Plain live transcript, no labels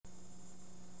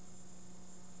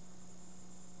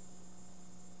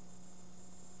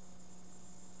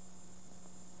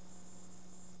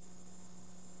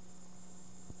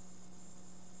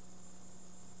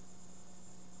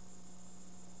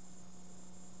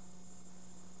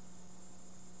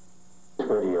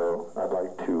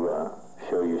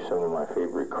you some of my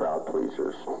favorite crowd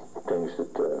pleasers, things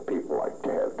that people like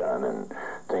to have done, and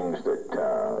things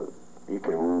that you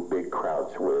can woo big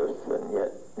crowds with, and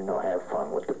yet, you know, have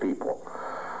fun with the people.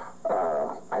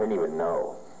 I didn't even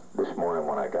know this morning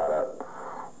when I got up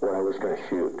what I was going to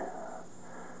shoot.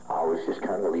 I always just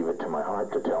kind of leave it to my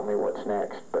heart to tell me what's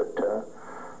next, but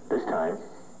this time,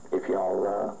 if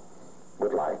y'all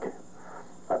would like,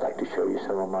 I'd like to show you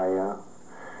some of my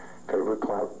favorite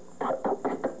cloud.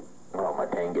 Well, my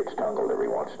tongue gets tangled every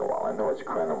once in a while. I know it's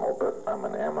cranimal, but I'm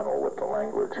an aminal with the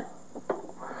language.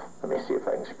 Let me see if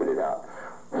I can spit it out.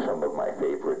 Some of my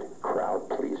favorite crowd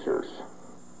pleasers.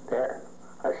 There,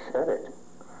 I said it.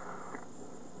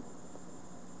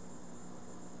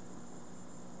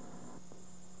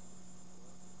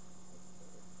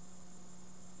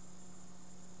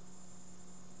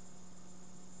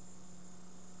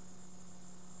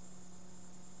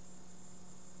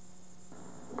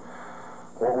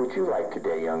 What would you like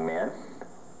today, young man?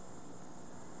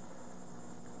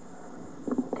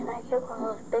 Can I get one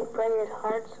of those big braided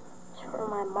hearts? It's for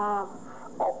my mom.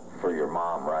 Oh, for your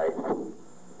mom, right?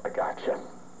 I gotcha.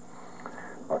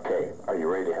 Okay, are you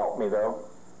ready to help me, though?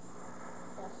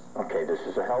 Yes. Okay, this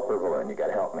is a helper balloon. You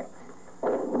gotta help me.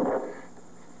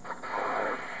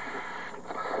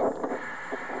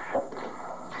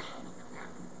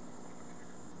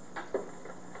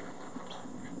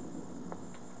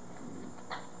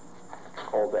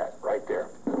 Hold that right there.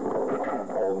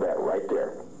 Hold that right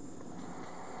there.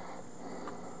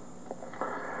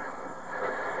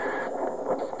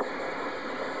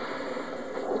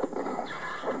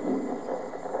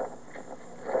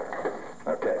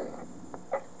 Okay.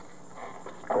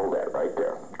 Hold that right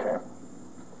there. Okay.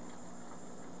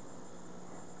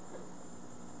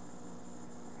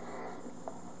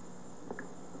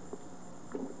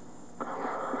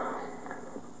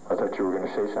 I thought you were going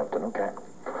to say something. Okay.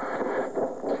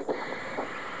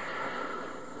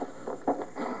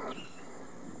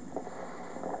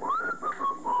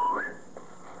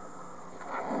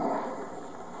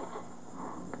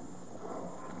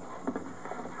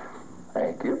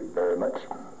 Thank you very much.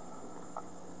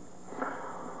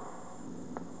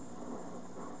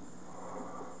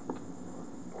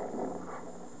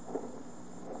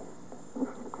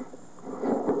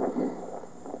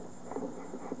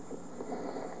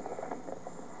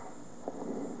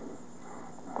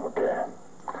 Okay.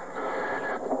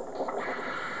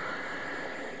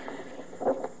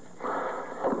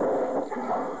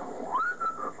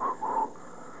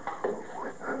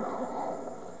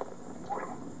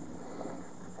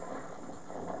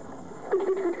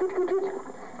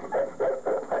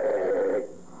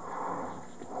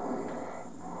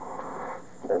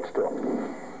 Hold still.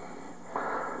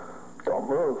 Don't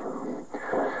move.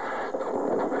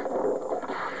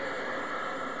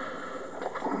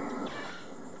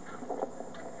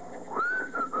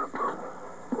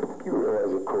 You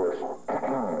realize, of course,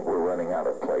 we're running out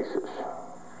of places.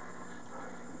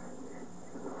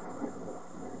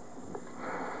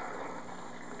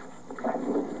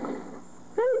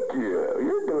 Thank you.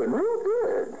 You're doing real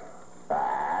good.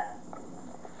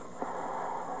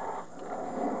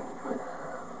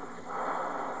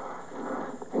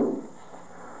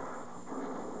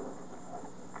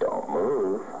 Don't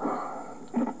move.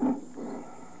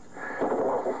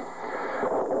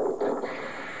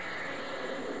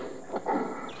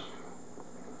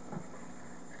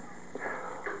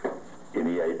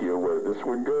 Any idea where this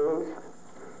one goes?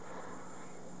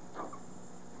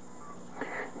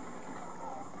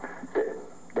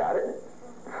 Got it?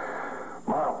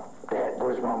 Mom, Dad,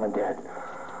 where's Mom and Dad?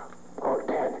 Oh,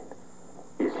 Dad,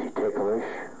 is he ticklish?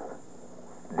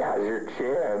 Now's your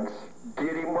chance.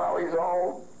 Get him while he's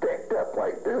all decked up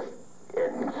like this.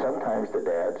 And sometimes the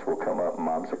dads will come up,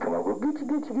 moms will come up, will get you,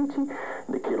 get you, get you.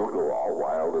 And the kid will go all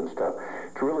wild and stuff.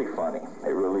 It's really funny.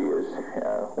 It really is.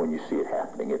 When you see it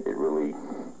happening, it really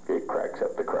cracks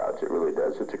up the crowds. It really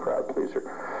does. It's a crowd pleaser.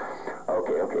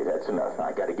 Okay, that's enough.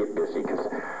 I got to get busy because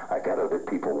I got other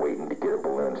people waiting to get a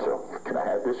balloon. So can I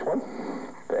have this one?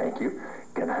 Thank you.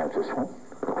 Can I have this one?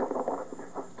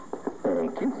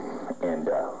 Thank you. And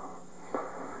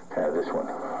can I have this one?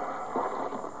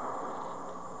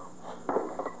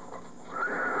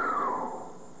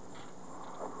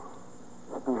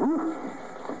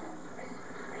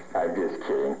 I'm just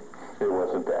kidding. It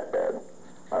wasn't that bad.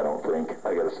 I don't think.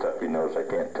 I got a stuffy nose. I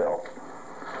can't tell.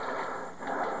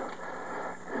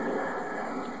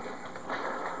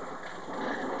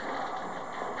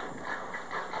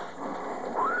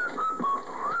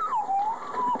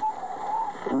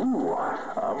 Ooh,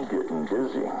 I'm getting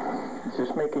dizzy. Is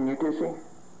this making you dizzy?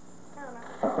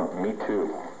 I don't know. Me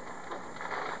too.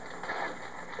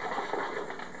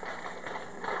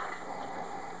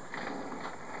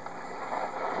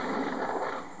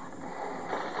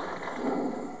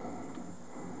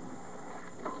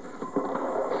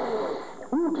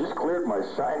 Ooh, just cleared my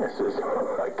sinuses.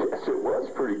 I guess it was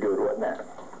pretty good, wasn't it?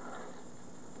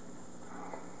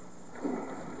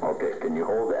 Okay, can you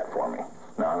hold that for me?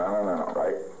 No,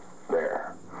 right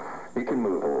there. You can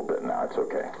move a little bit now, it's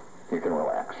okay. You can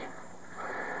relax.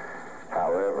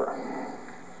 However,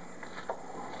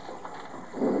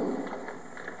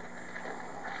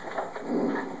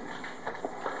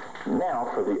 now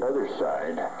for the other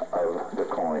side of the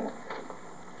coin.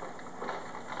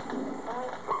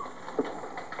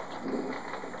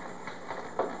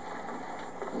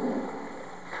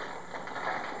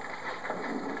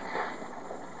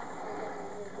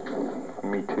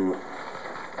 Me too.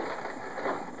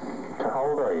 How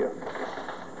old are you?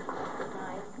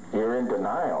 9. You're in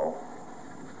denial.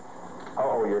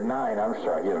 Oh, you're 9. I'm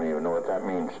sorry. You don't even know what that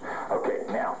means. Okay,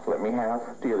 now, let me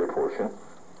have the other portion.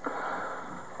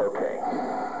 Okay.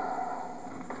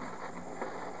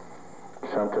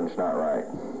 Something's not right.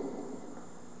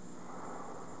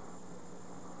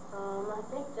 I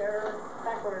think they're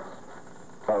backwards.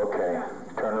 Okay.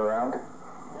 Turn around.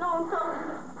 No.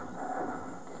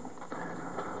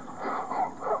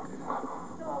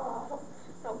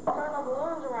 No, turn the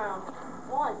balloons around.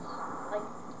 Once. Like,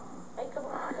 make them...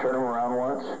 Turn them around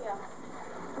once. Yeah.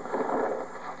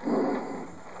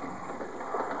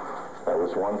 That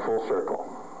was one full circle.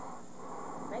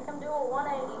 Make them do a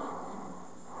 180.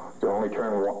 You only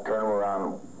turn them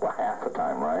around half the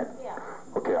time, right? Yeah.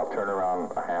 Okay, I'll turn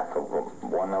around a half of them.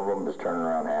 One of them is turning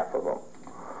around half of them.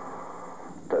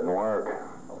 Doesn't work.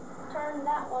 Turn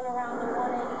that one around to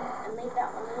 180 and leave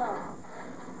that one alone.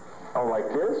 Oh, like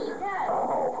this? Yes.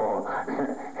 Oh.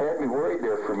 Had me worried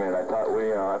there for a minute. I thought,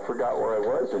 well, I forgot where I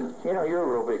was, and, you're a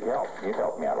real big help. You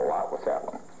helped me out a lot with that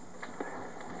one.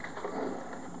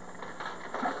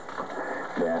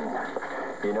 Then,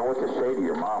 you know what to say to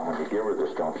your mom when you give her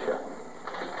this, don't you?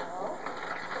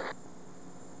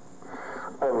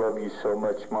 I love you so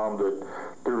much, Mom, that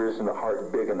there isn't a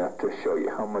heart big enough to show you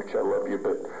how much I love you,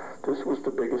 but this was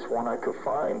the biggest one I could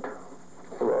find.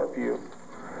 I love you.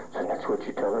 So that's what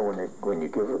you tell her when you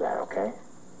give her that, okay?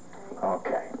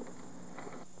 Okay.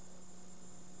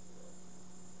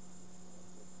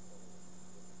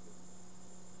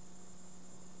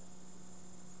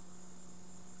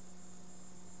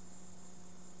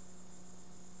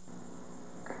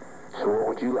 So what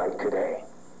would you like today?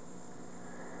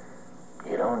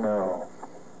 You don't know.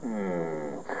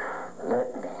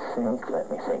 Let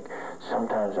me think.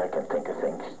 Sometimes I can think of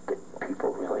things that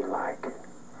people really like.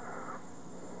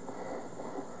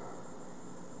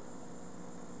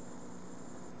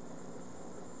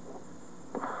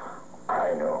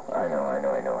 I know.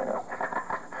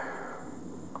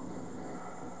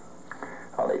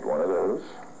 I'll eat one of those.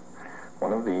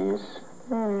 One of these.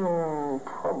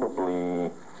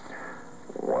 Probably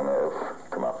one of,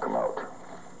 come out.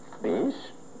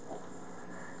 These.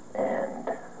 And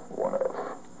one of,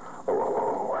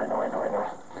 I know.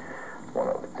 One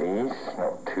of these,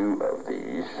 no, 2 of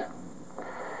these,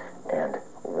 and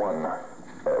 1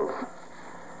 of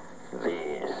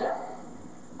these.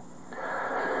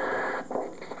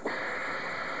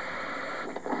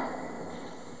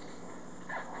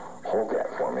 Hold that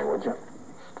for me, would you?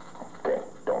 Okay,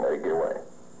 don't let it get away.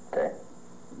 Okay?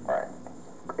 All right,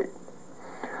 great.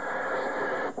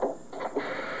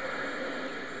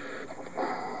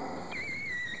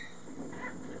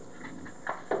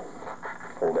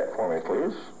 Hold that for me,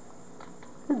 please.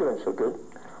 You're doing so good.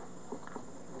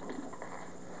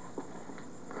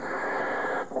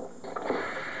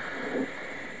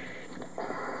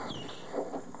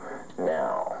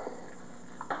 Now,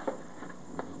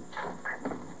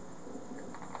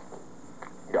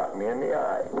 got me in the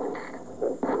eye.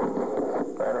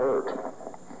 That hurt.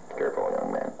 Careful,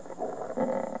 young man.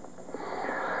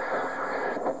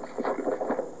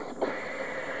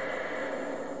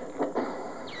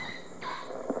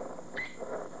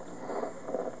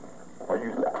 Are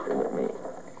you laughing at me?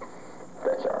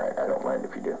 That's all right. I don't mind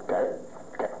if you do. Got it?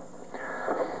 Okay.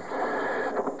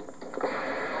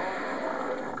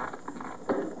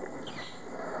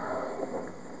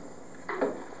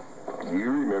 You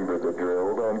remember the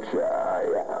drill, don't you?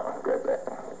 Yeah, grab that.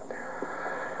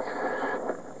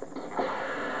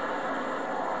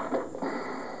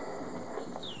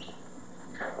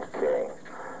 Okay.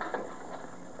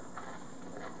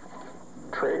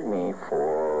 Trade me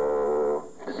for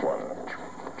this one.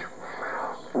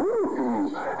 Woo!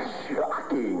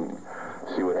 Shocking!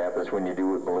 See what happens when you do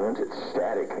with balloons? It's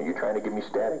static. Are you trying to give me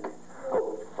static?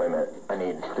 Oh, wait a minute. I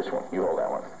need this one. You hold that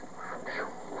one.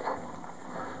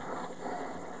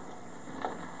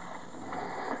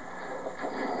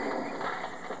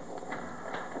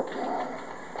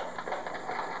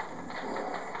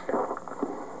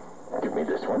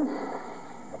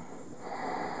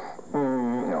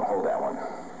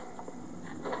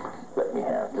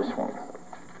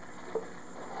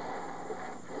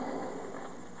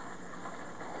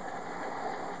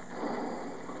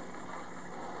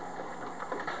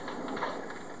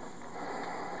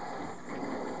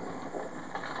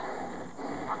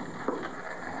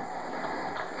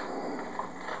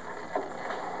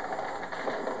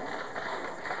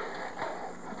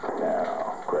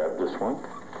 one.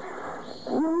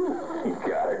 Woo, you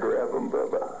gotta grab them,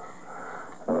 Bubba.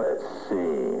 Let's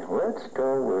see. Let's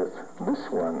go with this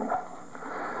one.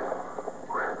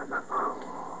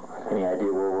 Any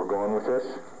idea where we're going with this?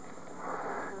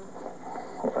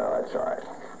 Well, that's all right.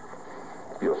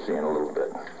 You'll see in a little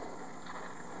bit.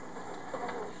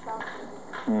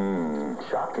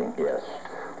 Shocking, yes.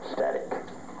 Static.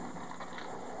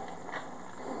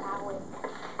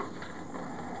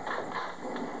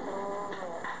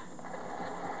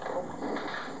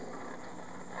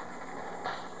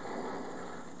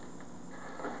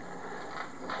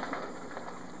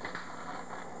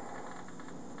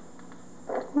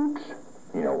 Oops.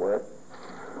 You know what?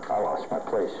 I lost my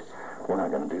place. We're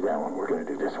not going to do that one. We're going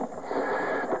to do this one.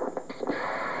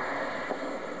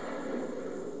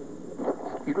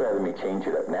 You'd rather me change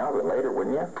it up now than later,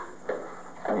 wouldn't you?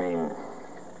 I mean,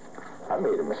 I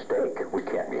made a mistake. We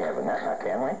can't be having that now,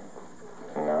 can we?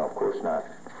 No, of course not.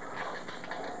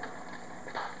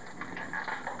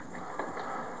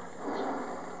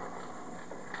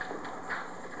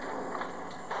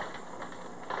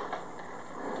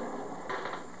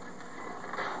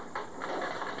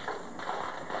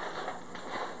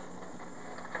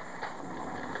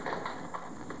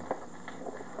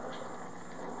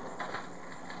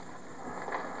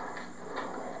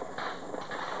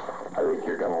 I think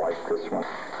you're going to like this one.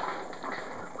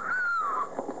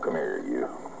 Come here, you.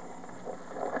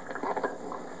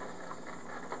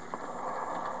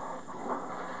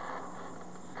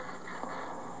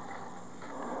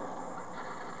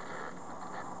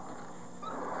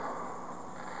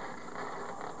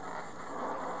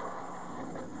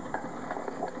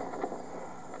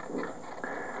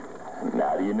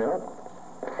 Now do you know?